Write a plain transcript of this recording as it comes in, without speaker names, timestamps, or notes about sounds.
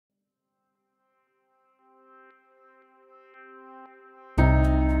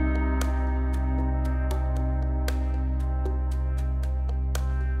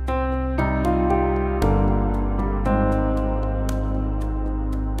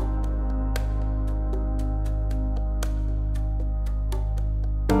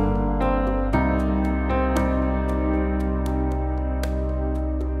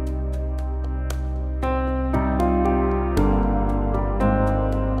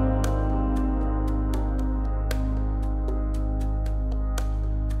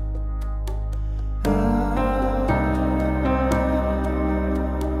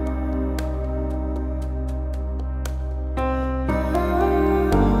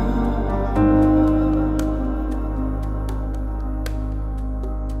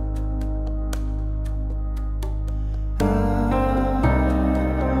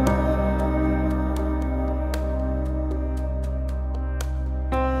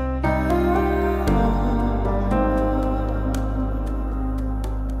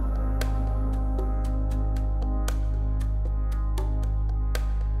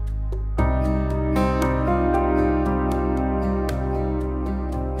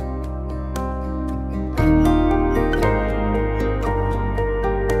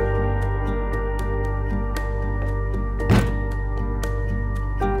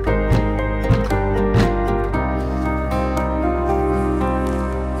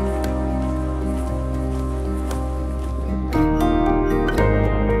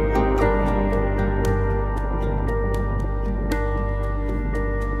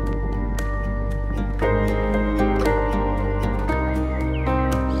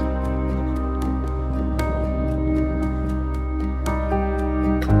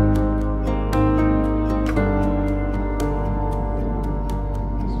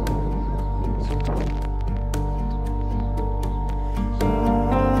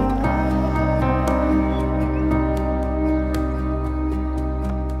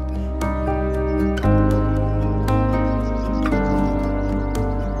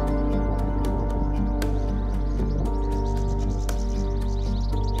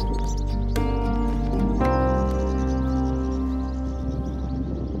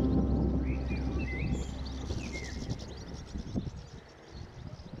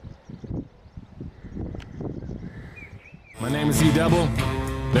E-dubble.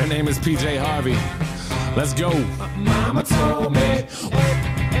 Their name is PJ Harvey. Let's go. Mama told me.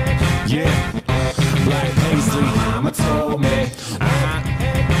 Yeah. Black paisley. Mama told me.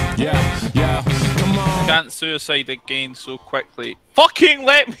 Yeah. Come on. Can't suicide again so quickly. Fucking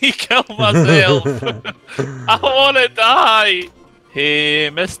let me kill myself. I wanna die. Hey,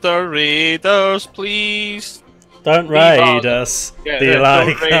 Mr. Raiders, please. Don't raid us. Yeah,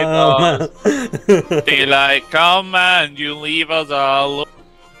 Daylight come. Daylight come and you leave us alone.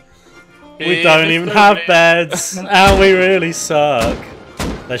 We don't even have beds, and we really suck.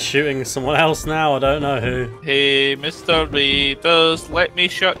 They're shooting someone else now, I don't know who. Hey, Mr. Raiders, let me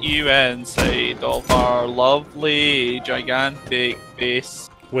shut you inside of our lovely, gigantic base.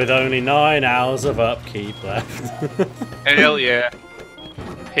 With only 9 hours of upkeep left. Hell yeah.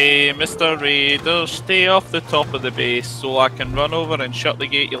 Hey, Mr. Raider, stay off the top of the base so I can run over and shut the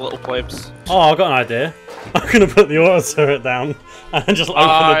gate, you little plebs. Oh, I've got an idea. I'm gonna put the auto turret down and just open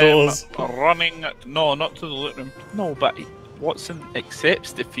the doors. Running. No, not to the loot room. No, but Watson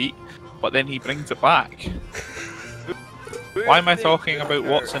accepts defeat, but then he brings it back. Why am I talking about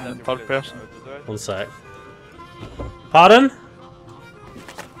Watson in third person? One sec. Pardon?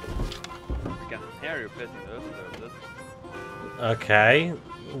 Okay.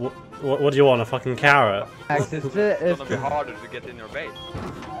 What do you want? A fucking carrot? It's gonna be harder to get in your base.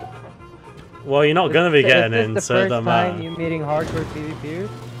 Well, you're not gonna be getting in, so it doesn't matter. Is this the first time you're meeting hardcore PvPers?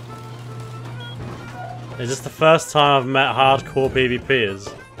 Is this the first time I've met hardcore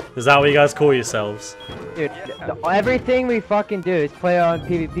PvPers? Is that what you guys call yourselves? Dude, everything we fucking do is play on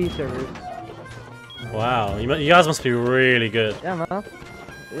PvP servers. Wow, you guys must be really good. Yeah, man.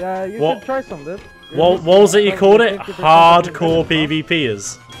 Yeah, you should try some, dude. What was it you called it? Hardcore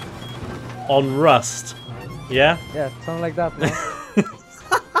PvPers. On Rust. Yeah? Yeah, something like that, man.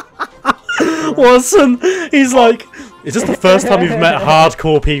 Watson, he's like, is this the first time you've met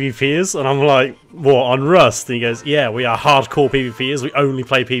hardcore PvPers? And I'm like, what, on Rust? And he goes, yeah, we are hardcore PvPers, we only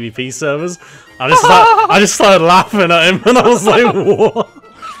play PvP servers. I just started laughing at him, and I was like, what?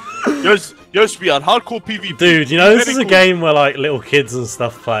 Yes, we are hardcore PvP. Dude, you know, this is a game where, like, little kids and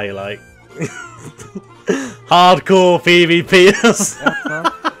stuff play, like... hardcore PvPers.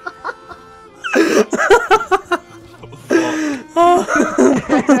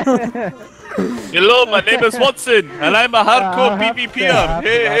 Hello, my name is Watson, and I'm a hardcore PvPer.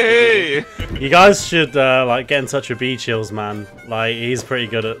 Hey. You guys should like get in touch with B-Chills, man. Like, he's pretty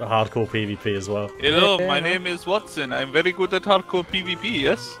good at hardcore PvP as well. Hello, my name is Watson. I'm very good at hardcore PvP.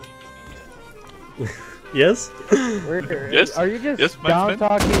 Yes. Yes. Yes. Are you just down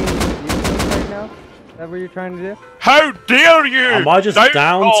talking right now? Is that what you're trying to do? How dare you! Am I just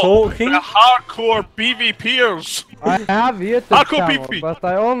down talking? The hardcore PvPers. I have YouTube hardcore channel, PvP. but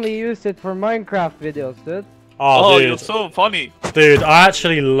I only use it for Minecraft videos, dude. Oh, dude. You're so funny. Dude, I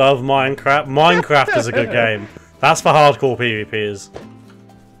actually love Minecraft. Minecraft is a good game. That's for hardcore PvPers.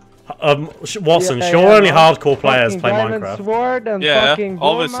 Watson, sure only hardcore players play Minecraft. Sword and yeah,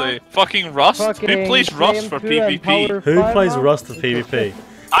 obviously. Fucking Rust? Who plays Rust for PvP? Who plays Rust for PvP?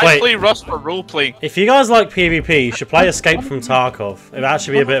 I play Rust for roleplay. If you guys like PvP, you should play Escape from Tarkov. It'd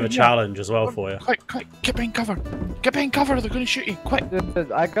actually be a bit of a challenge as well for you. Quick, get behind cover. Get behind cover, they're gonna shoot you, quick. Dude,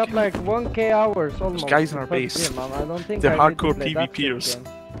 I got like 1k hours almost. There's guys in our base. I don't think they're hardcore PvPers.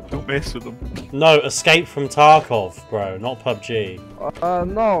 Don't mess with them. No, Escape from Tarkov, bro, not PUBG.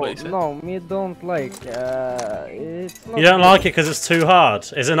 No, me don't like. It's not. You don't like it because it's too hard.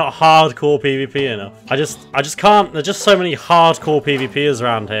 Is it not hardcore PvP enough? I just can't. There's just so many hardcore PvPers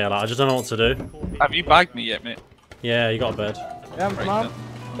around here. Like, I just don't know what to do. Have you bagged me yet, mate? Yeah, you got a bed. Yeah, right, man.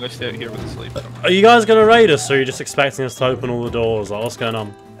 I'm gonna stay out here with the sleep. Are you guys gonna raid us, or are you just expecting us to open all the doors? Like, what's going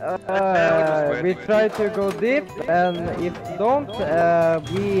on? We try to go deep, and if don't,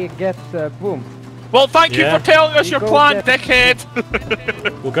 we get boom. Well, thank you for telling us your plan, dickhead.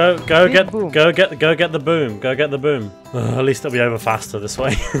 Well, go get the boom. Go get the boom. At least it'll be over faster this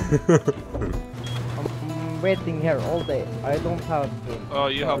way. I'm waiting here all day. I don't have boom. Oh,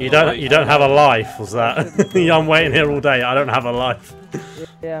 you have. You don't have a life. Was that? I'm waiting here all day. I don't have a life.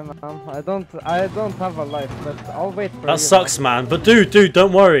 Yeah, man. I don't have a life, but I'll wait for you. That sucks, man. But dude,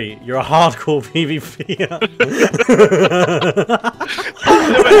 don't worry. You're a hardcore PvPer.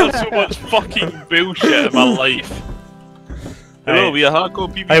 I've never had so much fucking bullshit in my life. Hello, we are hardcore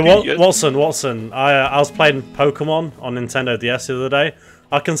PvP. Hey, Watson. I was playing Pokemon on Nintendo DS the other day.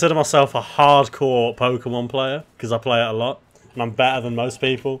 I consider myself a hardcore Pokemon player because I play it a lot, and I'm better than most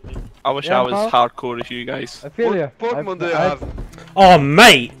people. I wish I was hardcore as you guys. I feel you. Pokemon do you have? Oh,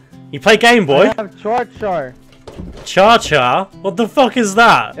 mate! You play Game Boy? I have Char. Char? What the fuck is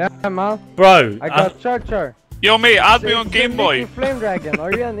that? Yeah, man. Bro. I got Char. Yo, mate, add me on Game Boy. Flame Dragon,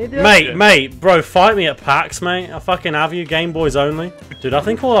 are you an idiot? Mate, bro, fight me at PAX, mate. I fucking have you, Game Boys only. Dude, I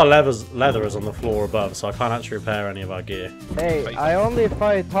think all our leather is on the floor above, so I can't actually repair any of our gear. Hey, I only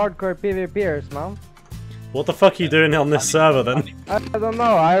fight hardcore PvPers, man. What the fuck are you doing on this server then? I don't know.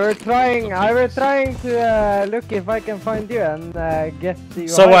 I were trying to look if I can find you and get you.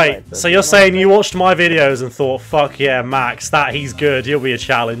 So wait, so you're saying you watched my videos and thought, fuck yeah, Max, he's good, he'll be a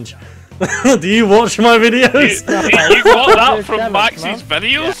challenge. Do you watch my videos? You got that from Max's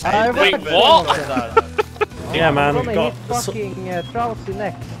videos? Wait, what? Yeah, man. I'm gonna hit fucking Trowsy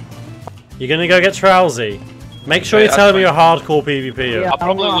next. You're gonna go get Trowsy. Make sure you tell me you're a hardcore PvPer. Yeah, I'll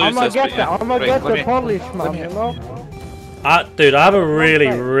probably lose this, but yeah. I'm gonna Right, get let the me- polish, man, you know? Dude, I have a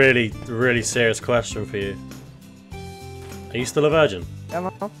really serious question for you. Are you still a virgin? Yeah,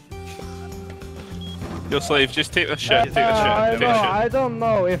 man. Yo, slave, just take this shit. Take this shit. Take this shit. I don't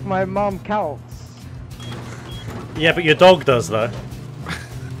know if my mom counts. Yeah, but your dog does though.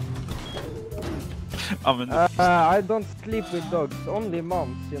 I'm in the... I don't sleep with dogs, only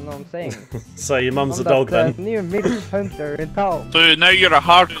moms, you know what I'm saying? So your mum's a I'm dog that, then? new milk hunter in town. So now you're a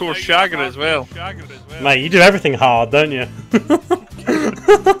hardcore shagger as well. Mate, you do everything hard, don't you?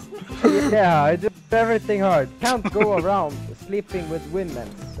 Yeah, I do everything hard. Can't go around sleeping with women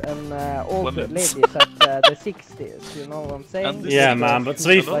and old Women's. ladies at the 60s, you know what I'm saying? Yeah, man, but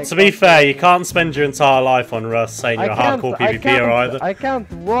to be fair, you can't spend your entire life on Rust saying you're a hardcore PvPer either. I can't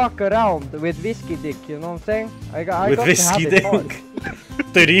walk around with whiskey dick, you know what I'm saying? I got With to whiskey have it hard.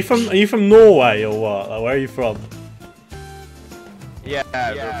 dick. Dude, are you from Norway or what? Like, where are you from? Yeah,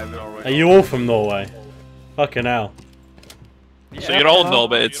 Are you all from Norway? Fucking hell. So you're all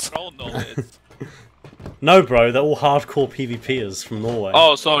nomads. No, bro, they're all hardcore PvPers from Norway.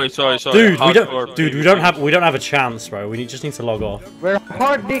 Oh, sorry. Dude, Hardcore we don't have a chance, bro. We just need to log off. We're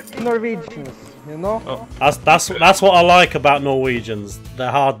hard dick Norwegians, you know? Oh. That's what I like about Norwegians.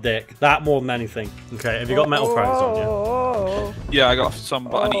 They're hard dick. That more than anything. Okay, have you got metal frames on you? Yeah, I got some,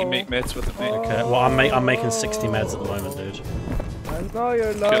 but I need to make meds with it, mate. Okay, well I'm making 60 meds at the moment, dude. I know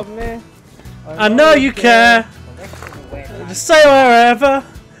you love me. I know you care. Just say wherever,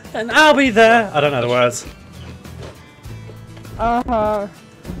 and I'll be there. I don't know the words.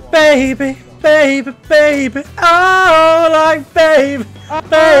 Baby, baby, baby, oh, like baby,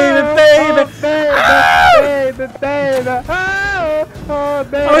 baby, baby, baby, oh,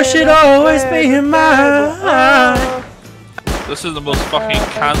 baby. Oh, she'd always be in my. This is the most fucking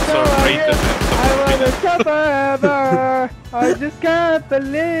cancer rate I wanna come forever. I just can't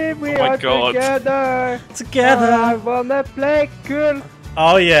believe we Oh my are God. together. Together. I wanna play cool,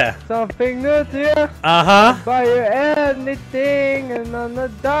 Oh yeah. something new to Uh huh. buy you anything and on a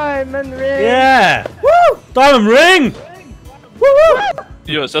diamond ring. Yeah. Woo! Diamond ring. Woo!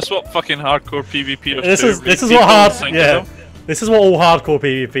 Yo, is this what fucking hardcore PvP are This is This is what all hardcore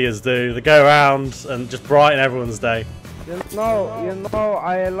PvPers do. They go around and just brighten everyone's day. You know,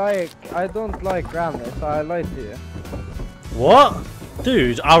 I don't like granny, so I lie to you. What?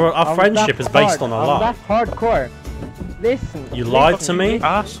 Dude, our I'm friendship that is based hard. on a I'm lie. that hardcore. Listen. You lied to me?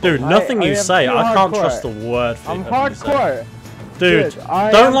 Dude, nothing I you am say, too I can't hardcore. trust a word for I'm you say. hardcore. Dude,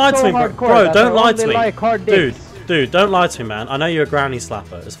 I don't am lie so to me, bro. hardcore Bro, that don't I lie to only me. like hard Dude, dicks. dude, don't lie to me, man. I know you're a granny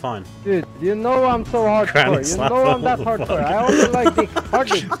slapper. It's fine. Dude, you know I'm so hardcore. Granny You slapper, know I'm that what the hardcore. fuck? I only like dicks. Hard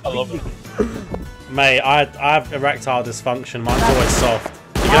dicks. I love it. Mate, I have erectile dysfunction. Mine's always soft.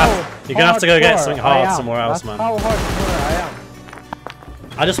 You're gonna have to go get something hard somewhere else, man. That's how hardcore I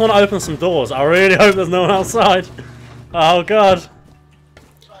am. I just want to open some doors. I really hope there's no one outside. Oh god.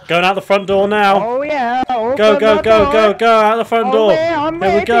 Going out the front door now. Oh yeah. Open Go, go, the go, door. go, go out the front door. I'm Here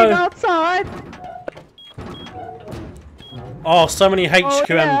we waiting go. outside. Oh, so many HQM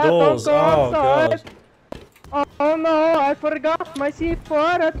yeah, doors. don't go Oh outside. god. Oh no, I forgot my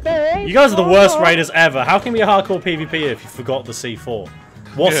C4 at base. You guys are the worst Oh, no. raiders ever. How can you be a hardcore PvP if you forgot the C4?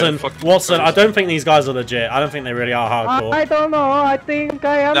 Watson, fucking Watson, Christ. I don't think these guys are legit. I don't think they really are hardcore. I don't know. I think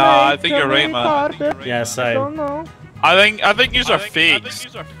I am. Nah, I think you're right, man. Yeah, I same. don't know. I think yous are fakes.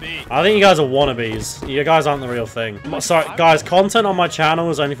 I think you guys are wannabes. You guys aren't the real thing. Sorry, guys, content on my channel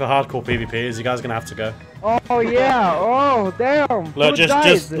is only for hardcore PvPers. You guys are gonna have to go. Oh yeah. Oh damn. Look, Who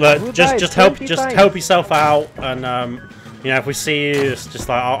died? Who died just help 20 times? help yourself out, and you know, if we see you, it's just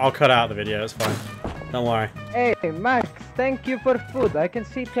like I'll cut out the video. It's fine. Don't worry. Hey Max, thank you for food. I can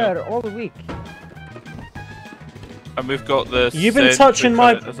sit here all week. And we've got this. You've been touching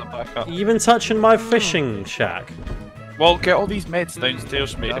my- as a backup. You've been touching my fishing shack. Well, get all these meds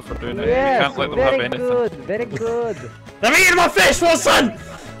downstairs, mate, if we're doing it. Yes, We can't let them have very anything. good, very good. They're eating my fish, Watson!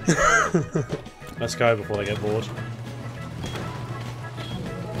 Let's go before they get bored.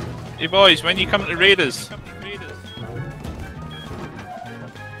 Hey boys, when you come to raid us,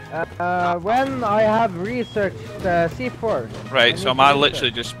 When I have researched C4. Right, so am I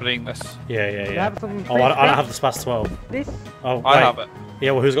literally just spraying this? Yeah. You have some Oh, I don't have the SPAS 12. This? Oh, wait. I have it.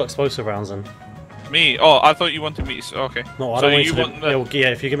 Yeah, well, who's got explosive rounds then? Me? Oh, I thought you wanted me to... Okay. No, I so don't want you you to want do... Yeah, well, yeah,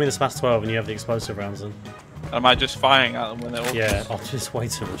 if you give me the SPAS 12 and you have the explosive rounds then. Am I just firing at them when they're all... Yeah, oh, just way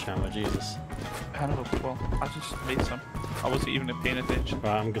too much ammo, Jesus. I don't know, well, I just made some. I wasn't even paying attention.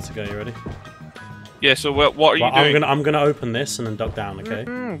 Right, I'm good to go, you ready? Yeah, so what are you Right, doing? I'm gonna open this and then duck down, okay?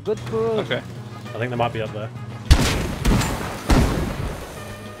 Good food. Okay. I think they might be up there.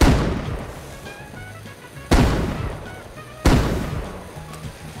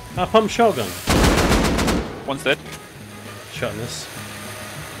 Pump shotgun. One's dead. Shutting this.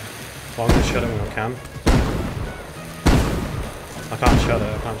 Well, I'm gonna shut it when I can. I can't shut it,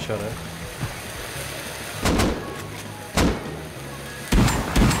 I can't shut it.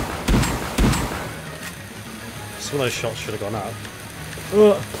 Some of those shots should have gone out.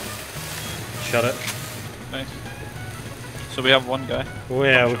 Ugh. Shut it. Nice. So we have one guy. Oh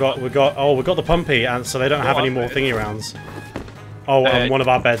yeah, we got the pumpy, and so they don't have any more thingy rounds. Oh, one of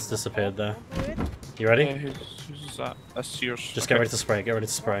our beds disappeared there. You ready? Who's that? That's Sears. Just get ready to spray. Get ready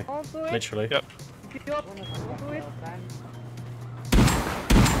to spray. Literally. Yep.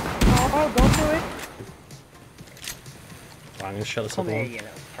 Oh, don't do it. Right, I'm gonna shut this other one.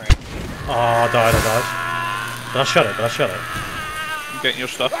 Oh, I died. Did I shut it? Did I shut it? I'm getting your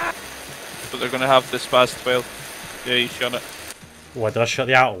stuff. But they're gonna have the SPAS 12. Yeah, you shut it. What, did I shut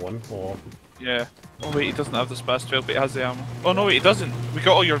the outer one? Or... Yeah. Oh wait, he doesn't have the SPAS 12, but he has the ammo. Oh no, wait, he doesn't. We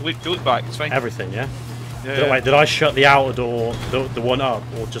got all your loot back. It's fine. Everything, yeah? Yeah. Wait, did I shut the outer door, the one up,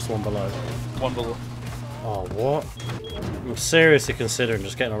 or just one below? One below. Oh, what? I'm seriously considering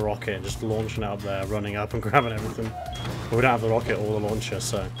just getting a rocket and just launching it up there, running up and grabbing everything. But we don't have the rocket or the launcher,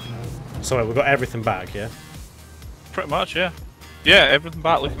 so... So wait, we've got everything back, yeah? Pretty much, yeah. Yeah, everything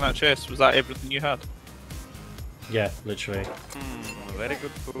back looking at that chest. Was that everything you had? Yeah, literally. Very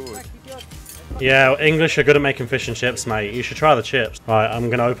good food. Yeah, English are good at making fish and chips, mate. You should try the chips. Right, I'm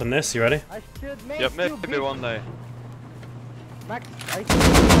gonna open this. You ready? I should make Yep, you maybe one day. Max,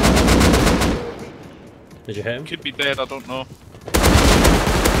 Did you hit him? Could be dead, I don't know.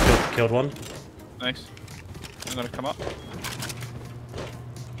 Killed one. Nice. I'm gonna come up.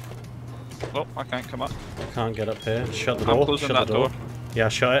 Oh, I can't come up. Can't get up here. Shut the I'm door. closing Shut that the door. Yeah,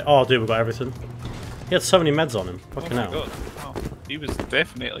 shut it. Oh, dude, we got everything. He had so many meds on him. Fucking Oh my hell. god. Oh, he was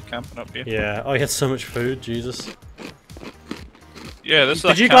definitely camping up here. Yeah. Oh, he had so much food. Jesus. Yeah, this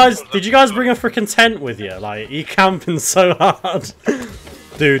is Did you guys bring a freaking tent with you? Like, you camping so hard.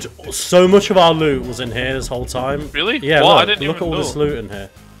 Dude, so much of our loot was in here this whole time. Really? Yeah, What? I look, didn't look at even all this know. loot in here.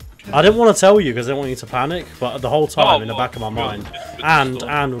 I didn't want to tell you because I didn't want you to panic, but the whole time in the back of my mind. And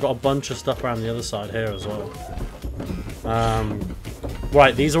we've got a bunch of stuff around the other side here as well.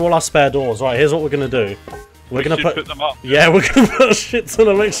 Right, these are all our spare doors. Right, here's what we're gonna do. We're gonna put them up. Yeah, we're gonna put a shit ton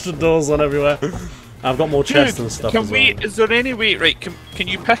of extra doors on everywhere. I've got more chests and stuff Can as we? well. Is there any way? Right? Can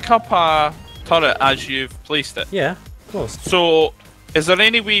you pick up a turret as you've placed it? Yeah, of course. So, is there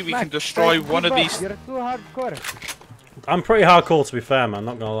any way we Max, can destroy give one of up. these? You're too hardcore. I'm pretty hardcore to be fair, man.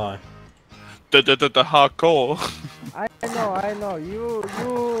 Not gonna lie. The hardcore. I know. You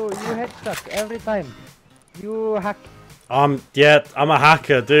headshot every time. You hack. Yeah, I'm a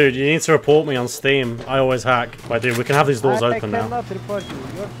hacker, dude. You need to report me on Steam. I always hack. But dude, we can have these doors open I now. cannot report you.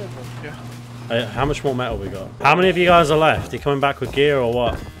 You're simple. Yeah. How much more metal we got? How many of you guys are left? You coming back with gear or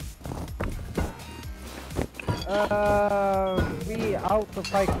what? We out of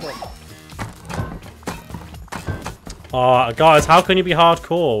high core. Oh, guys, how can you be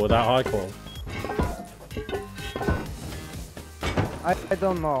hardcore without high core? I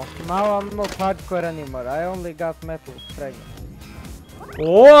don't know. Now I'm not hardcore anymore. I only got metal fragments.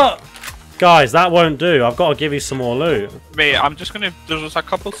 What? Guys, that won't do. I've got to give you some more loot. Mate, I'm just gonna. There's a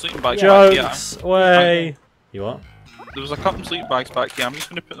couple sleeping bags back here. Jokes, way. You what? There was a couple sleeping bags back here. I'm just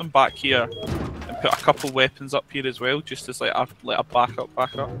gonna put them back here and put a couple weapons up here as well, just as like a backup.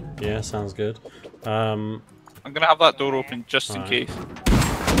 Yeah, sounds good. I'm gonna have that door open just in case.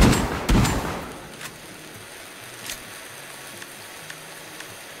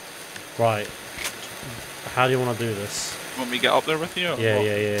 Right. How do you want to do this? Want me to get up there with you? Or Yeah.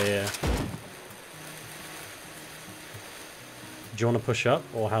 what? Do you want to push up,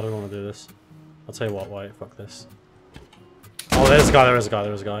 or how do you want to do this? I'll tell you what, wait, fuck this. Oh, there's a guy, there is a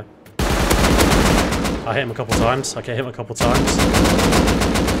guy. I hit him a couple times. Okay, hit him a couple times.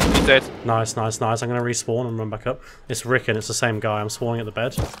 He's dead. Nice. I'm gonna respawn and run back up. It's Rick and it's the same guy. I'm spawning at the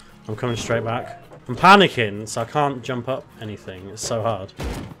bed. I'm coming straight back. I'm panicking, so I can't jump up anything. It's so hard.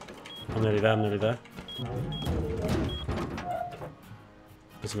 I'm nearly there.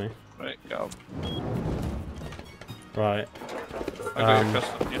 It's me. Right, go. Right. I got your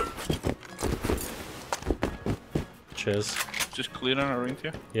custom here. Cheers. Just clearing around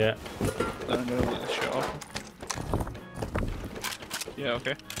here. Yeah. Then I'm gonna let this shit off. Yeah,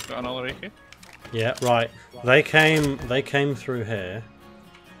 okay. Got another AK. Yeah, right. They came through here.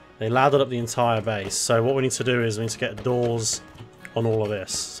 They laddered up the entire base. So what we need to do is we need to get doors on all of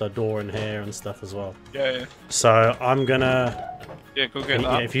this. So door in here and stuff as well. Yeah, yeah. So I'm gonna. Yeah, go get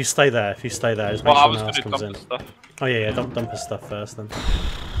Yeah, that. if you stay there, just make Well, sure I no was one else gonna comes dump in. the stuff. Oh yeah, dump his stuff first then.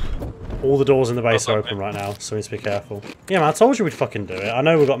 All the doors in the base Oh, are okay. open right now, so we need to be careful. Yeah, man, I told you we'd fucking do it. I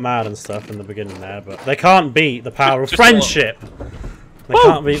know we got mad and stuff in the beginning there, but they can't beat the power of Just friendship. They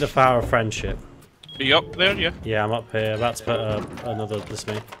can't beat the power of friendship. Are you up there? Yeah. Yeah, I'm up here, about to put another. This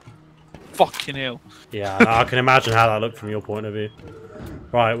me. Fucking hell. Yeah, I can imagine how that looked from your point of view.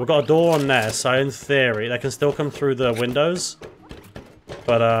 Right, we've got a door on there, so in theory they can still come through the windows.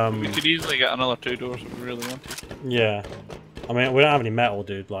 But We could easily get another 2 doors if we really wanted. yeah. I mean, we don't have any metal,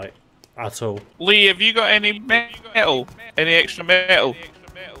 dude, like, at all. Lee, have you got any metal? Any extra metal?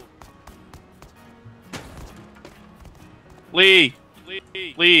 Lee!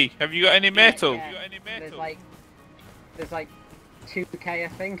 Lee, have you got any metal? There's like 2k I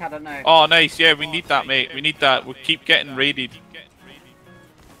think, I don't know. Oh, nice, yeah, we need that, mate. We need that. We keep getting raided.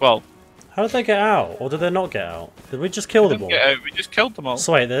 Well, How did they get out? Or did they not get out? Did we just kill them all? we just killed them all.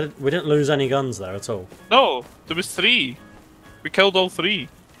 So wait, we didn't lose any guns there at all? No, there was 3. We killed all 3.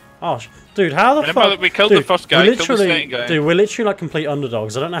 Oh, dude, how the Remember fuck? that we killed Dude, the first guy, we killed the second guy. Dude, we're literally like complete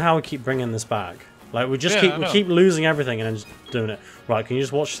underdogs. I don't know how we keep bringing this back. Like, we just Yeah, I we know. keep losing everything and then just doing it. Right, can you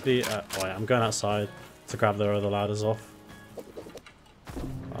just watch the... wait, I'm going outside to grab the other ladders off.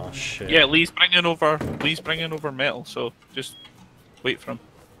 Oh, shit. Yeah, Lee's bringing over metal, so just wait for him.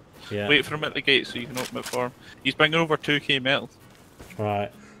 Yeah. Wait for him at the gate so you can open it for him. He's bringing over 2k metal.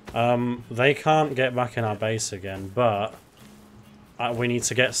 Right. They can't get back in our base again, but we need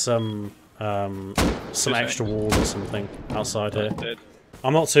to get some extra wall or something outside here. Dead.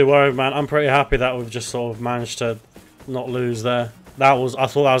 I'm not too worried, man. I'm pretty happy that we've just sort of managed to not lose there. I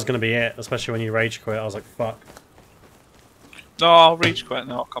thought that was going to be it, especially when you rage quit. I was like, fuck. No, I'll rage quit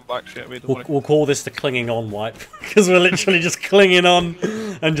and I'll come back straight away. Don't worry. We'll call this the clinging on wipe, because we're literally just clinging on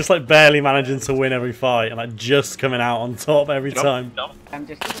and just like barely managing to win every fight and like just coming out on top every time. Jump. I'm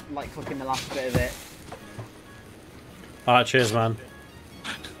just like cooking the last bit of it. Alright, cheers, man.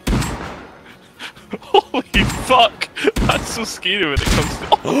 Holy fuck! That's so scary when it comes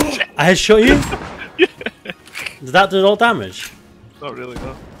to. Oh shit! I headshot you? Did that do a lot of damage? Not really,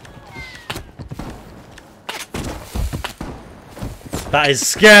 no. That is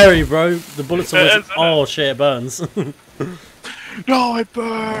scary, bro. The bullets are It always... is, Oh shit, it burns. No, it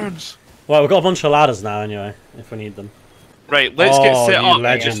burns! Well, we've got a bunch of ladders now anyway, if we need them. Right, let's get Oh, set you up and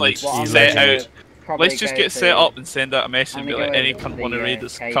legend. just like You set legend. out. Probably Let's just go get set to- up and send out a message and be I'm like, gonna any go cunt to want to the, raid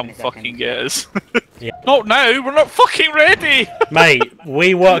us, cave come in a fucking second. get us. Yeah. Not now, we're not fucking ready! Mate,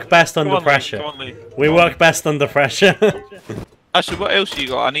 we work best Come under on, Lee, pressure. come on, Lee. We work best under pressure. Actually, what else you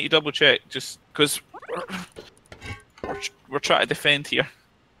got? I need to double check, just because we're trying to defend here.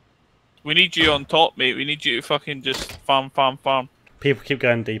 We need you on top, mate. We need you to fucking just farm. People keep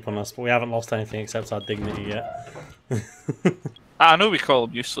going deep on us, but we haven't lost anything except our dignity yet. I know we call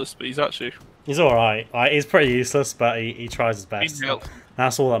him useless, but he's actually He's alright. He's pretty useless, but he tries his best. been helped.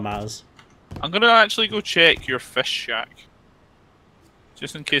 That's all that matters. I'm gonna actually go check your fish shack,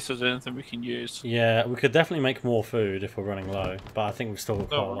 just in case there's anything we can use. Yeah, we could definitely make more food if we're running low, but I think we've still got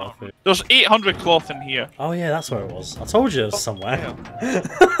quite a lot of food. There's 800 cloth in here. Oh yeah, that's where it was. I told you it was somewhere. Yeah.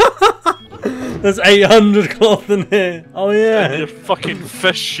 There's 800 cloth in here. Oh yeah. Your fucking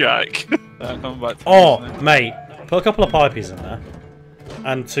fish shack. Coming back to Oh, this now. mate, put a couple of pipies in there.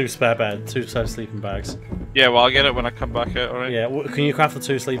 And 2 spare beds, 2 spare sleeping bags. Yeah, well, I'll get it when I come back out, alright? Yeah, can you craft the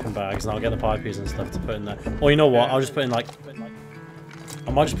 2 sleeping bags and I'll get the pipies and stuff to put in there. Or you know what, I'll just put in like...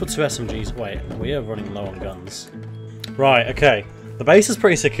 I might just put 2 SMGs. Wait, we are running low on guns. Right, okay. The base is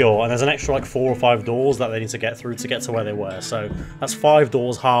pretty secure and there's an extra like 4 or 5 doors that they need to get through to get to where they were. So that's 5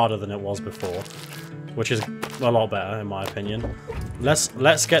 doors harder than it was before. Which is a lot better in my opinion. Let's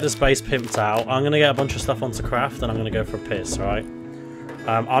get this base pimped out. I'm going to get a bunch of stuff onto craft and I'm going to go for a piss, right?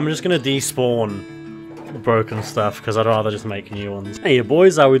 I'm just going to despawn broken stuff because I'd rather just make new ones. Hey you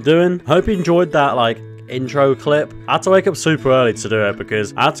boys, how we doing? Hope you enjoyed that like intro clip. I had to wake up super early to do it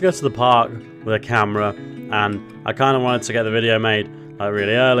because I had to go to the park with a camera and I kind of wanted to get the video made like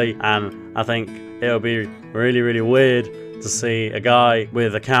really early, and I think it would be really weird to see a guy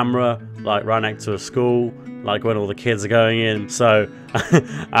with a camera like right next to a school like when all the kids are going in. So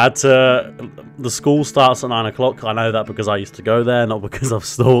the school starts at 9 o'clock. I know that because I used to go there, not because I've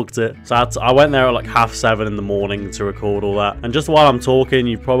stalked it. So I went there at like 7:30 in the morning to record all that. And just while I'm talking,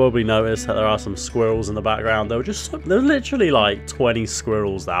 you've probably noticed that there are some squirrels in the background. There were literally like 20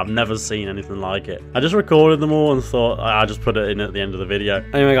 squirrels there. I've never seen anything like it. I just recorded them all and thought I just put it in at the end of the video.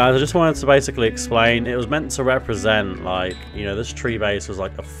 Anyway guys, I just wanted to basically explain, it was meant to represent, like, you know, this tree base was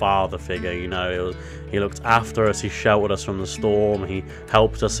like a father figure, you know. He looked after us, he sheltered us from the storm, he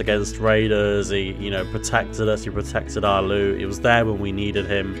helped us against raiders, he, you know, protected us, he protected our loot. He was there when we needed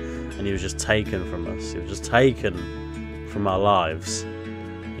him, and he was just taken from us. He was just taken from our lives.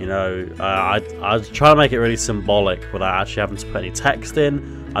 You know, I was trying to make it really symbolic without actually having to put any text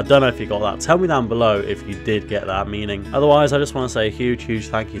in. I don't know if you got that. Tell me down below if you did get that meaning. Otherwise, I just want to say a huge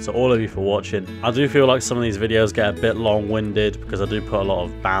thank you to all of you for watching. I do feel like some of these videos get a bit long-winded because I do put a lot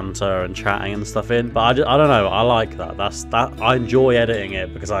of banter and chatting and stuff in. But I don't know. I like that. I enjoy editing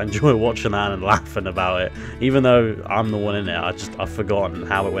it because I enjoy watching that and laughing about it. Even though I'm the one in it, I've forgotten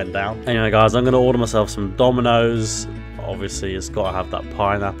how it went down. Anyway, guys, I'm going to order myself some Dominoes. Obviously, it's got to have that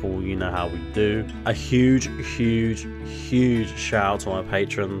pineapple, you know how we do. A huge shout out to my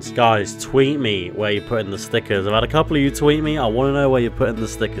patrons. Guys, tweet me where you're putting the stickers. I've had a couple of you tweet me. I want to know where you're putting the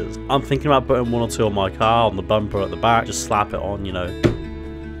stickers. I'm thinking about putting 1 or 2 on my car, on the bumper at the back. Just slap it on, you know.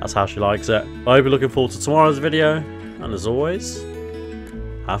 That's how she likes it. I hope you're looking forward to tomorrow's video. And as always,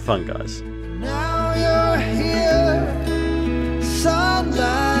 have fun, guys. Now you're here,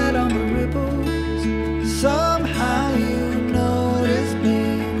 sunlight.